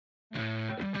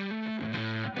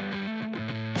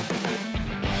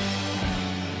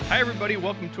Hi, everybody.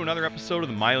 Welcome to another episode of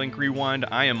the MyLink Rewind.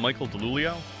 I am Michael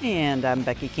DeLulio. And I'm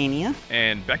Becky Kania.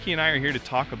 And Becky and I are here to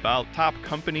talk about top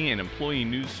company and employee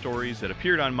news stories that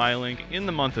appeared on MyLink in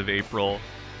the month of April.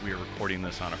 We are recording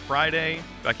this on a Friday.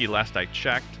 Becky, last I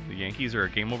checked, the Yankees are a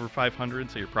game over 500,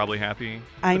 so you're probably happy.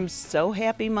 I'm so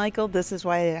happy, Michael. This is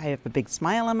why I have a big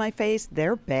smile on my face.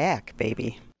 They're back,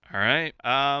 baby. All right.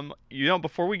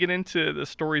 Before we get into the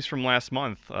stories from last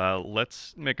month,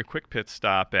 let's make a quick pit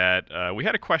stop at, we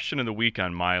had a question of the week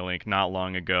on MyLink not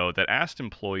long ago that asked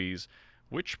employees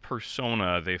which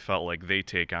persona they felt like they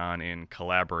take on in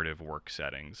collaborative work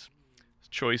settings.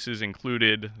 Choices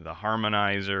included the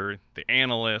harmonizer, the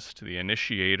analyst, the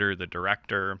initiator, the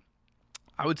director.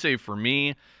 I would say for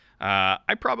me,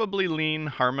 I probably lean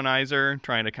harmonizer,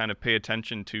 trying to kind of pay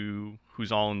attention to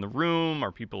who's all in the room.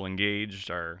 Are people engaged?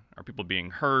 Are people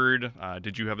being heard?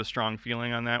 Did you have a strong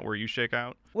feeling on that where you shake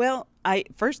out? Well, I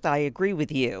agree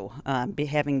with you.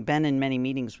 Having been in many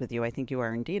meetings with you, I think you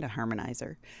are indeed a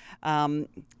harmonizer. And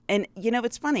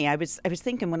it's funny. I was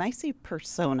thinking when I say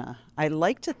persona, I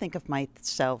like to think of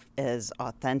myself as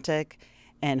authentic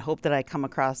and hope that I come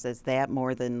across as that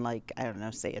more than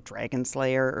say a dragon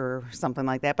slayer or something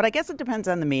like that. But I guess it depends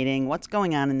on the meeting, what's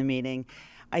going on in the meeting.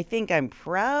 I think I'm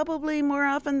probably more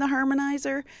often the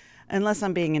harmonizer, unless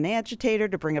I'm being an agitator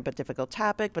to bring up a difficult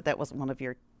topic, but that wasn't one of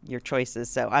your choices.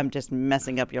 So I'm just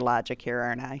messing up your logic here,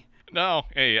 aren't I? No,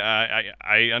 hey,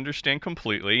 I understand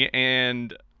completely.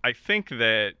 And I think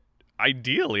that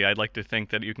ideally, I'd like to think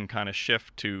that you can kind of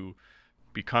shift to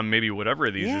become maybe whatever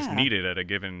of these is needed at a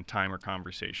given time or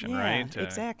conversation, right?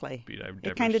 Exactly.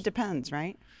 It kind of depends,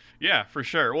 right? Yeah, for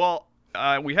sure. Well,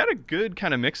 we had a good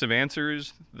kind of mix of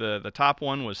answers. The top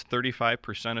one was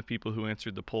 35% of people who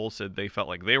answered the poll said they felt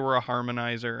like they were a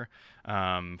harmonizer,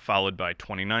 followed by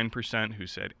 29% who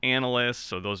said analysts.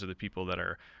 So those are the people that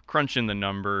are crunching the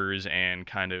numbers and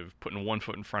kind of putting one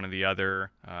foot in front of the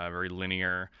other, very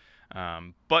linear.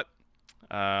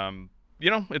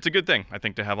 It's a good thing, I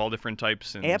think, to have all different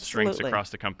types and strengths across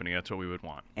the company. That's what we would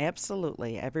want.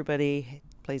 Absolutely. Everybody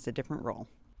plays a different role.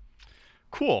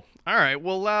 Cool. All right.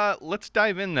 Well, let's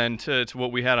dive in then to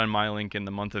what we had on MyLink in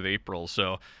the month of April.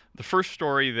 So the first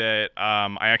story that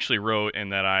I actually wrote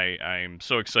and that I'm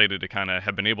so excited to kind of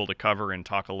have been able to cover and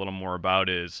talk a little more about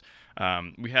is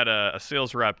we had a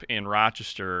sales rep in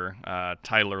Rochester,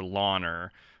 Tyler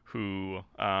Lawner, who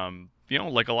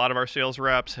like a lot of our sales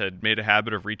reps, had made a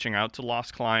habit of reaching out to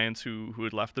lost clients who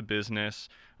had left the business.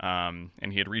 And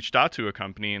he had reached out to a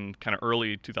company in kind of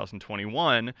early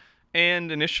 2021.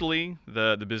 And initially,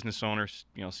 the business owner,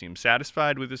 seemed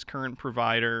satisfied with his current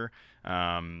provider.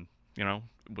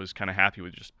 Was kind of happy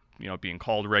with just, being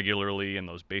called regularly and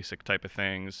those basic type of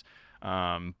things.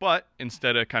 But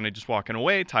instead of kind of just walking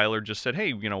away, Tyler just said,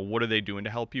 hey, what are they doing to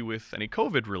help you with any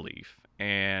COVID relief?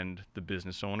 And the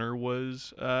business owner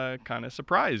was kind of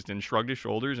surprised and shrugged his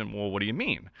shoulders and, well, what do you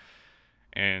mean?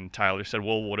 And Tyler said,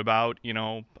 well, what about,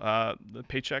 the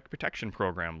Paycheck Protection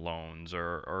Program loans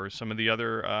or some of the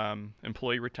other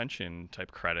employee retention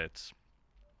type credits?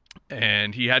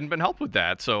 And he hadn't been helped with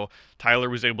that. So Tyler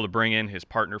was able to bring in his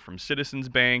partner from Citizens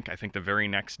Bank, I think the very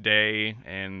next day.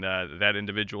 And that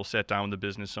individual sat down with the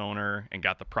business owner and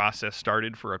got the process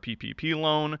started for a PPP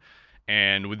loan.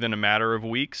 And within a matter of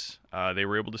weeks, they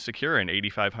were able to secure an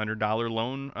 $8,500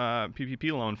 loan,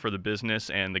 PPP loan for the business.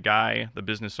 And the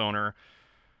business owner,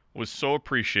 was so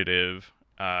appreciative,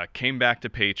 came back to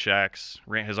Paychex,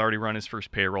 has already run his first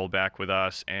payroll back with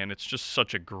us. And it's just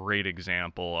such a great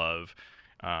example of,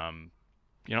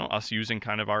 us using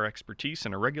kind of our expertise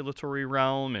in a regulatory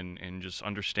realm and just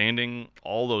understanding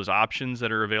all those options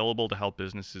that are available to help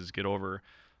businesses get over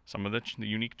some of the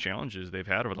unique challenges they've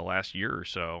had over the last year or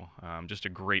so. Just a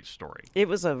great story. It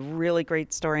was a really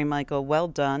great story, Michael. Well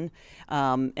done.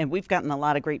 And we've gotten a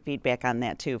lot of great feedback on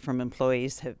that, too, from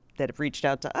employees that have reached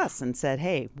out to us and said,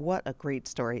 hey, what a great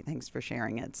story. Thanks for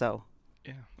sharing it. So,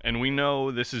 yeah. And we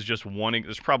know this is just one.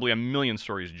 There's probably a million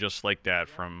stories just like that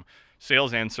from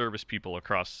sales and service people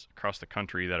across the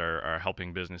country that are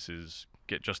helping businesses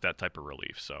get just that type of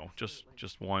relief. So just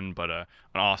one, but an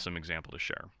awesome example to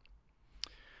share.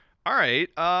 All right.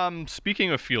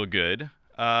 Speaking of feel good,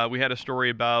 we had a story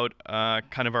about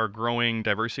kind of our growing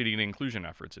diversity and inclusion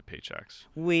efforts at Paychex.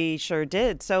 We sure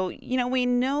did. So,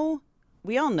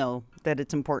 we all know that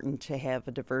it's important to have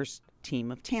a diverse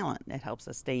team of talent. It helps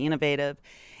us stay innovative.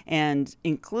 And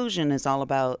inclusion is all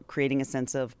about creating a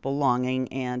sense of belonging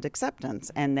and acceptance.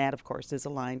 And that, of course, is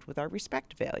aligned with our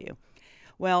respect value.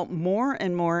 Well, more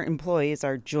and more employees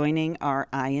are joining our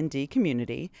I&D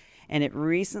community, and it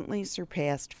recently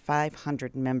surpassed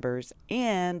 500 members,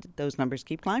 and those numbers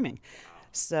keep climbing.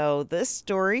 So this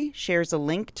story shares a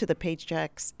link to the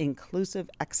Paychex Inclusive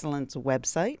Excellence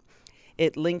website.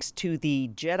 It links to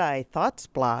the Jedi Thoughts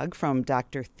blog from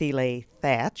Dr. Thiele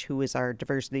Thatch, who is our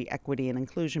Diversity, Equity, and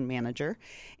Inclusion Manager.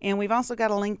 And we've also got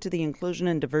a link to the Inclusion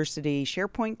and Diversity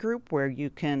SharePoint group where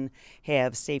you can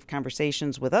have safe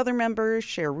conversations with other members,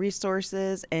 share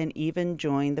resources, and even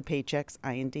join the Paychex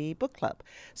I&D book club.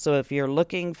 So if you're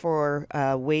looking for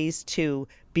ways to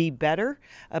be better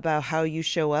about how you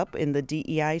show up in the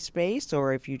DEI space,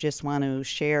 or if you just want to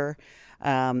share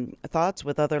thoughts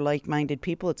with other like-minded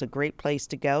people, it's a great place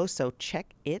to go. So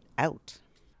check it out.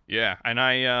 Yeah, and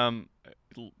I,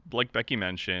 like Becky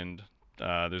mentioned,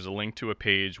 there's a link to a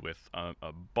page with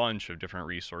a bunch of different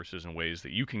resources and ways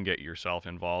that you can get yourself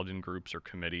involved in groups or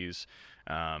committees.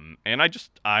 And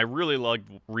I really like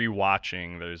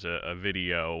rewatching. There's a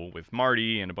video with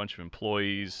Marty and a bunch of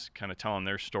employees kind of telling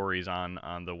their stories on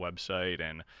the website,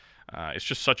 and it's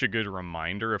just such a good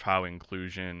reminder of how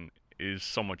inclusion is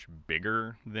so much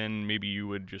bigger than maybe you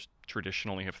would just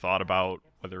traditionally have thought about,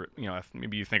 whether,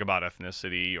 maybe you think about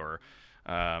ethnicity or,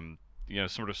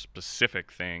 sort of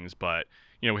specific things. But,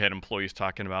 we had employees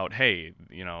talking about, hey,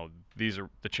 these are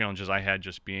the challenges I had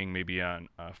just being maybe a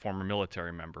former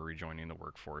military member rejoining the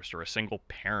workforce, or a single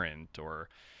parent, or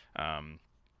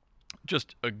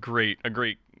just a great,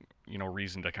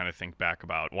 reason to kind of think back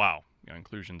about, wow,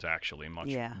 inclusion's actually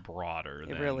much broader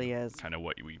than it really is. kind of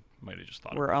what we might have just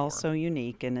thought. We're all so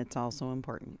unique, and it's also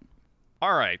important.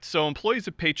 All right, so employees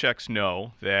at Paychex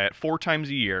know that 4 times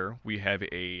a year we have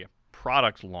a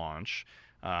product launch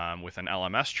with an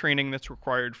LMS training that's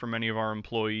required for many of our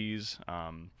employees,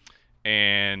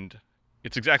 and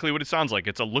it's exactly what it sounds like.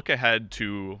 It's a look ahead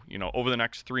to, over the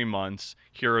next 3 months,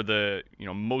 here are the,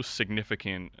 most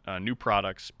significant new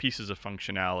products, pieces of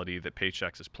functionality that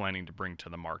Paychex is planning to bring to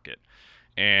the market.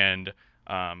 And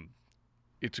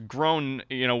it's grown,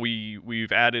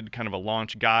 we've added kind of a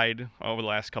launch guide over the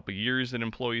last couple of years that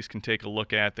employees can take a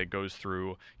look at that goes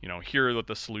through, here are what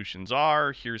the solutions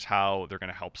are, here's how they're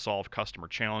going to help solve customer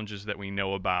challenges that we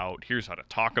know about, here's how to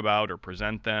talk about or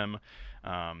present them.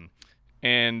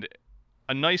 And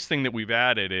a nice thing that we've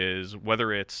added is,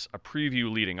 whether it's a preview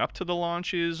leading up to the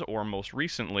launches or most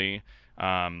recently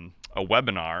a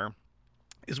webinar,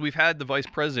 is we've had the Vice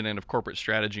President of Corporate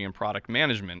Strategy and Product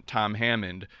Management, Tom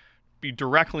Hammond, be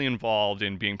directly involved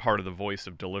in being part of the voice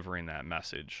of delivering that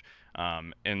message.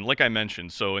 And like I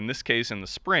mentioned, so in this case, in the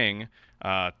spring,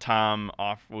 Tom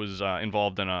was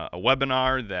involved in a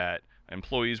webinar that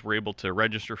employees were able to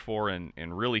register for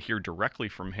and really hear directly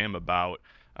from him about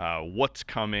what's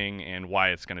coming and why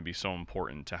it's going to be so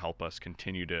important to help us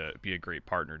continue to be a great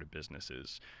partner to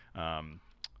businesses.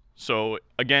 So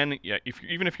again,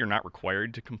 even if you're not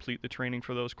required to complete the training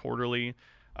for those quarterly,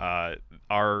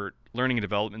 our Learning and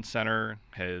Development Center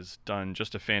has done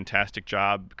just a fantastic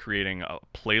job creating a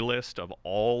playlist of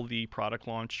all the product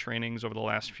launch trainings over the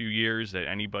last few years that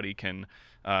anybody can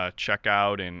check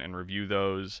out and review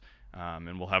those.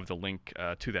 And we'll have the link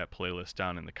to that playlist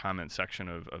down in the comment section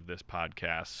of this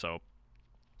podcast. So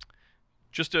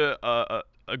just a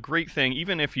great thing,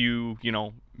 even if you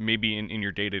maybe in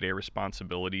your day-to-day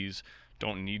responsibilities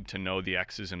don't need to know the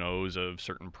X's and O's of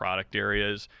certain product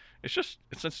areas. It's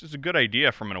a good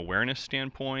idea from an awareness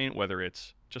standpoint, whether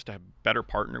it's just to better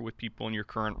partner with people in your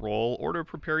current role or to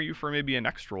prepare you for maybe a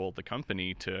next role at the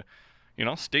company, to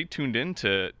stay tuned in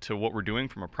to what we're doing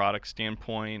from a product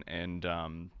standpoint, and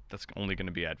that's only going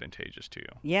to be advantageous to you.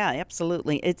 Yeah,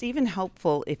 absolutely. It's even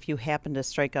helpful if you happen to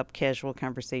strike up casual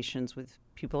conversations with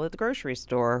people at the grocery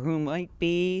store who might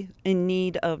be in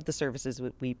need of the services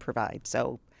that we provide.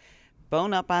 So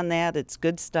bone up on that. It's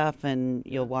good stuff, and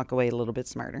you'll walk away a little bit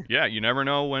smarter. Yeah, you never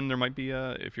know when there might be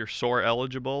if you're SOAR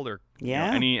eligible, or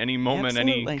any moment,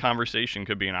 absolutely. Any conversation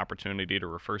could be an opportunity to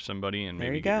refer somebody and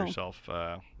maybe get yourself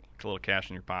a little cash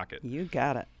in your pocket. You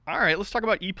got it. All right, let's talk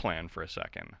about ePlan for a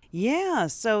second. Yeah,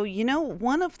 so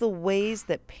one of the ways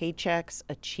that Paychex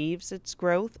achieves its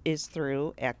growth is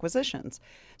through acquisitions.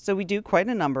 So we do quite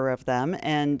a number of them,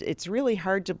 and it's really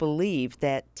hard to believe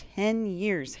that 10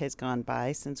 years has gone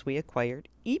by since we acquired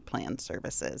ePlan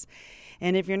Services.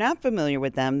 And if you're not familiar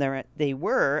with them, they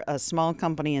were a small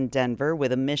company in Denver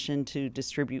with a mission to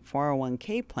distribute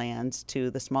 401k plans to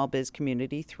the small biz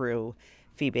community through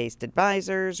fee-based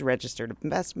advisors, registered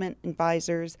investment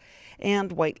advisors,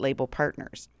 and white label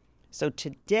partners. So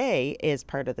today, as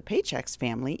part of the Paychex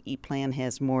family, ePlan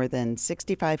has more than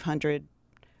 6,500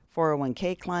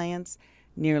 401k clients,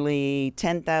 nearly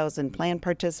 10,000 plan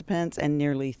participants, and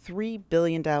nearly $3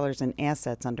 billion in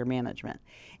assets under management.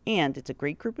 And it's a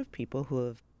great group of people who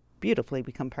have beautifully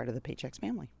become part of the Paychex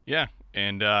family. Yeah,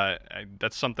 and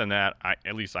that's something that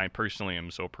at least I personally am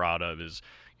so proud of is,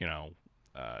 you know,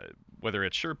 whether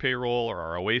it's Sure Payroll or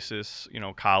our Oasis,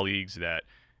 colleagues that,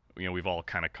 we've all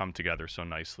kind of come together so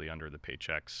nicely under the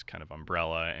Paychex kind of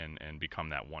umbrella and become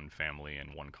that one family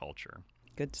and one culture.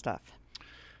 Good stuff.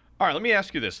 All right, let me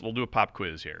ask you this. We'll do a pop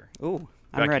quiz here. Ooh,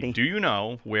 I'm Becky, ready. do you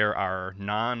know where our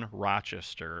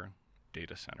non-Rochester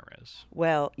data center is?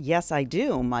 Well, yes, I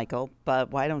do, Michael,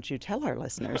 but why don't you tell our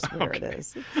listeners where it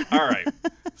is? All right.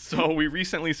 So we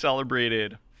recently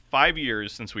celebrated 5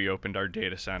 years since we opened our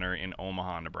data center in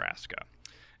Omaha, Nebraska.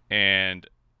 And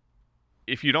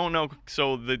if you don't know,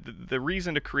 so the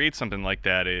reason to create something like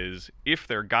that is if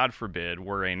there, God forbid,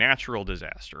 were a natural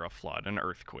disaster, a flood, an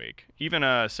earthquake, even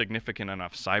a significant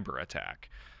enough cyber attack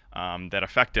that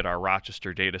affected our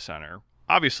Rochester data center,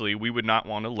 obviously we would not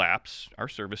want to lapse our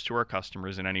service to our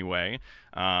customers in any way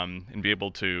and be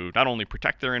able to not only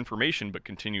protect their information but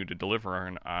continue to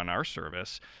deliver on our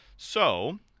service.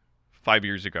 So 5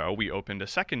 years ago, we opened a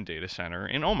second data center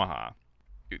in Omaha.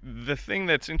 The thing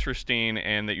that's interesting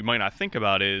and that you might not think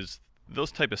about is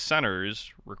those type of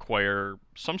centers require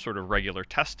some sort of regular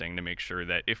testing to make sure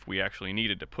that if we actually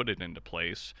needed to put it into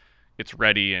place, it's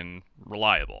ready and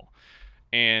reliable.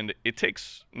 And it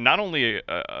takes not only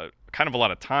a kind of a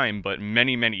lot of time, but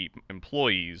many, many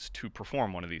employees to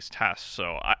perform one of these tests.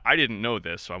 So I didn't know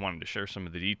this, so I wanted to share some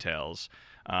of the details.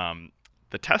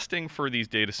 The testing for these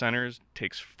data centers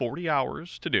takes 40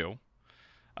 hours to do.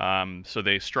 So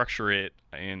they structure it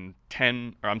in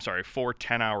 4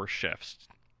 10-hour shifts.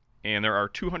 And there are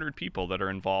 200 people that are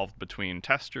involved between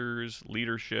testers,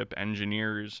 leadership,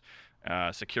 engineers,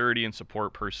 security and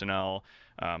support personnel.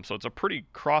 So it's a pretty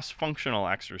cross-functional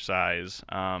exercise.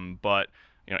 But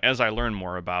as I learn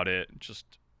more about it, just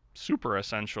super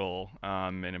essential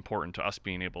and important to us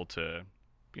being able to,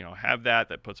 have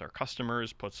that puts our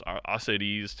customers, puts us at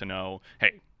ease to know,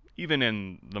 hey, even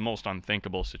in the most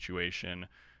unthinkable situation,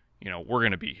 we're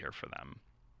going to be here for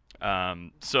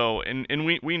them. So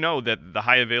we know that the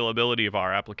high availability of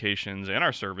our applications and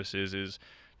our services is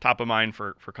top of mind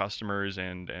for customers,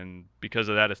 and because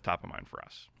of that, it's top of mind for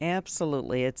us.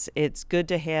 Absolutely. It's good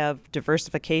to have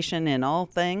diversification in all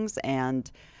things, and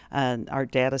our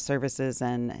data services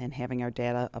and having our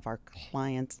data of our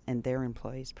clients and their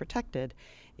employees protected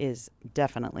is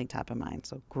definitely top of mind.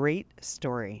 So great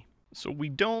story. So we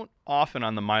don't often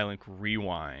on the MyLink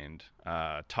Rewind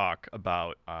talk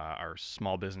about our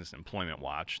Small Business Employment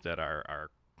Watch that our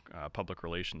public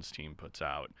relations team puts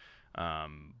out.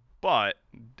 But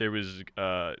there was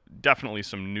definitely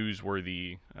some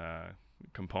newsworthy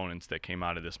components that came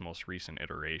out of this most recent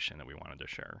iteration that we wanted to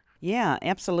share. Yeah,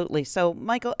 absolutely. So,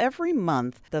 Michael, every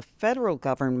month the federal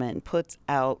government puts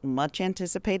out much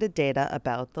anticipated data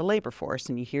about the labor force,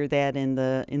 and you hear that in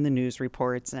the news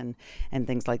reports and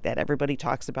things like that. Everybody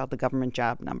talks about the government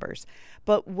job numbers.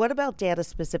 But what about data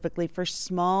specifically for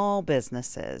small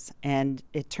businesses? And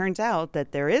it turns out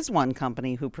that there is one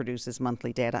company who produces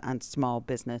monthly data on small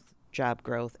business job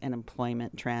growth and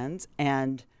employment trends.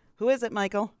 And who is it,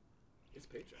 Michael? It's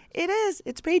Paychex. It is.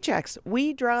 It's Paychex.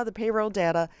 We draw the payroll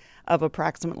data of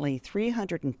approximately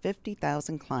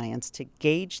 350,000 clients to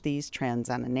gauge these trends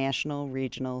on a national,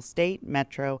 regional, state,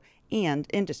 metro, and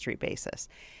industry basis.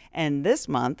 And this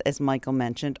month, as Michael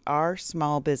mentioned, our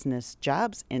Small Business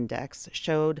Jobs Index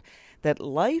showed that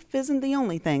life isn't the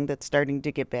only thing that's starting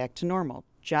to get back to normal.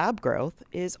 Job growth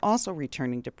is also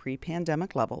returning to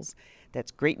pre-pandemic levels.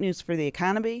 That's great news for the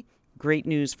economy. Great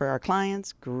news for our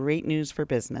clients, great news for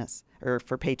business, or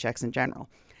for Paychex in general.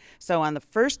 So on the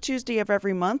first Tuesday of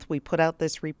every month, we put out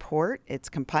this report. It's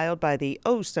compiled by the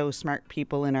oh-so-smart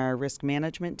people in our risk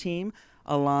management team,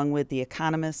 along with the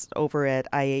economists over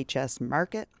at IHS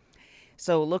Markit.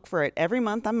 So look for it every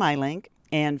month on MyLink,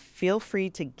 and feel free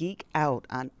to geek out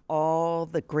on all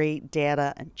the great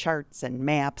data and charts and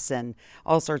maps and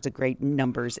all sorts of great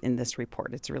numbers in this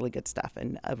report. It's really good stuff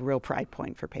and a real pride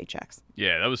point for Paychex.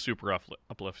 Yeah, that was super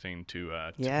uplifting to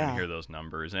kind of hear those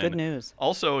numbers. And good news.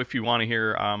 Also, if you want to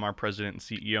hear our president and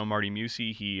CEO, Marty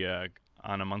Musi, he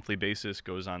on a monthly basis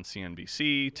goes on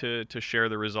CNBC to share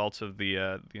the results of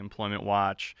the Employment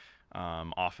Watch,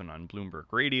 often on Bloomberg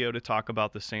Radio to talk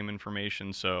about the same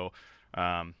information. So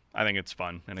I think it's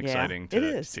fun and exciting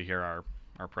to hear our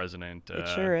president it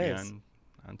sure is.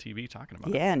 On TV talking about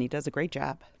it. Yeah, and he does a great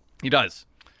job. He does.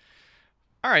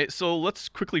 All right, so let's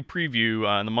quickly preview.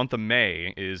 The month of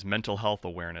May is Mental Health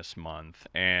Awareness Month.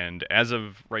 And as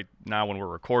of right now when we're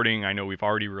recording, I know we've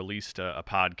already released a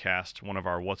podcast, one of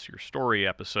our What's Your Story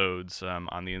episodes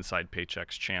on the Inside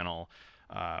Paychex channel,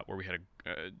 where we had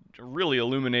a really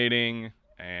illuminating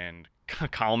and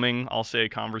calming, I'll say,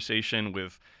 conversation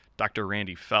with Dr.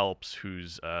 Randy Phelps,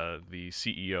 who's the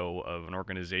CEO of an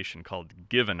organization called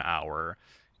Give an Hour,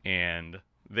 and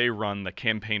they run the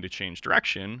Campaign to Change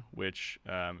Direction, which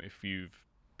if you've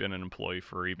been an employee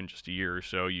for even just a year or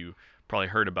so, you probably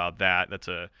heard about that. That's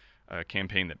a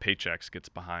campaign that Paychex gets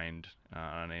behind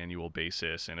on an annual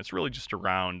basis, and it's really just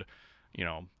around,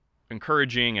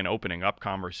 encouraging and opening up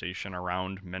conversation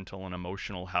around mental and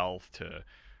emotional health to,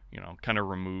 kind of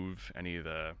remove any of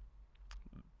the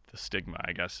stigma,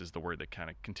 I guess, is the word that kind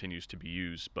of continues to be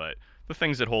used, but the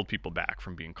things that hold people back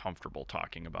from being comfortable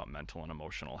talking about mental and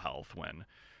emotional health, when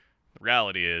the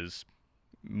reality is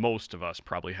most of us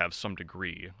probably have some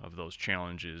degree of those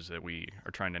challenges that we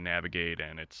are trying to navigate,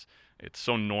 and it's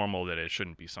so normal that it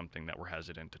shouldn't be something that we're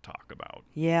hesitant to talk about.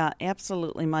 Yeah,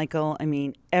 absolutely, Michael. I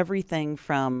mean, everything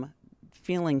from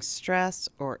feeling stressed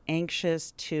or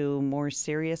anxious to more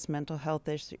serious mental health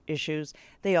issues,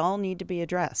 they all need to be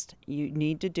addressed. You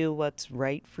need to do what's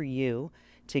right for you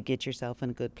to get yourself in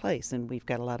a good place. And we've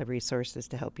got a lot of resources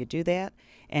to help you do that.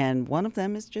 And one of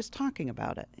them is just talking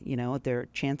about it. There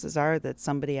chances are that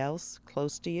somebody else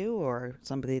close to you or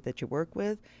somebody that you work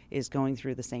with is going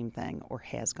through the same thing or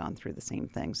has gone through the same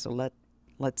thing. So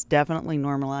let's definitely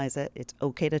normalize it. It's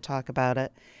okay to talk about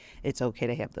it. It's okay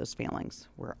to have those feelings.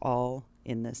 We're all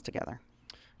in this together.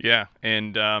 Yeah,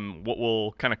 and what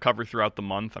we'll kind of cover throughout the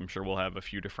month, I'm sure we'll have a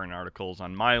few different articles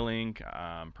on MyLink,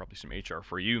 probably some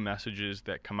HR4U messages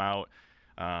that come out,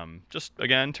 just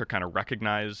again to kind of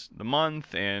recognize the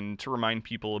month and to remind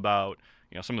people about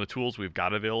some of the tools we've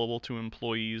got available to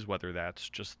employees, whether that's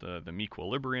just the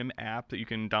Mequilibrium app that you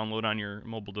can download on your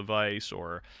mobile device,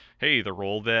 or hey, the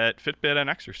role that Fitbit and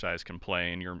exercise can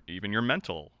play in even your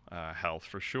mental health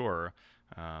for sure.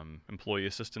 Employee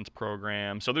assistance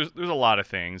program. So there's a lot of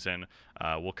things, and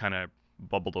we'll kind of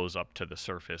bubble those up to the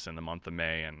surface in the month of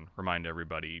May and remind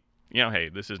everybody, hey,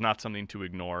 this is not something to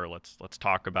ignore. Let's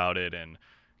talk about it and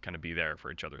kind of be there for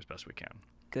each other as best we can.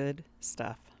 Good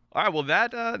stuff. All right, well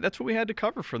that's what we had to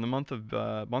cover for the month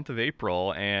of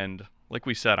April, and like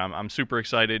we said, I'm super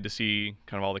excited to see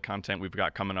kind of all the content we've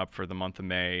got coming up for the month of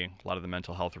May. A lot of the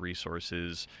mental health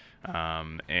resources,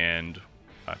 and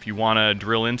if you want to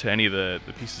drill into any of the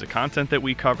pieces of content that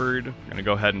we covered, I'm going to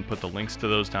go ahead and put the links to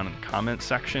those down in the comments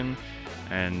section.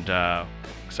 And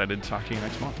excited to talk to you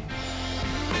next month.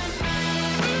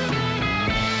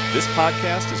 This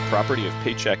podcast is property of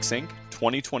Paychex Inc.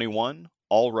 2021,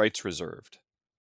 all rights reserved.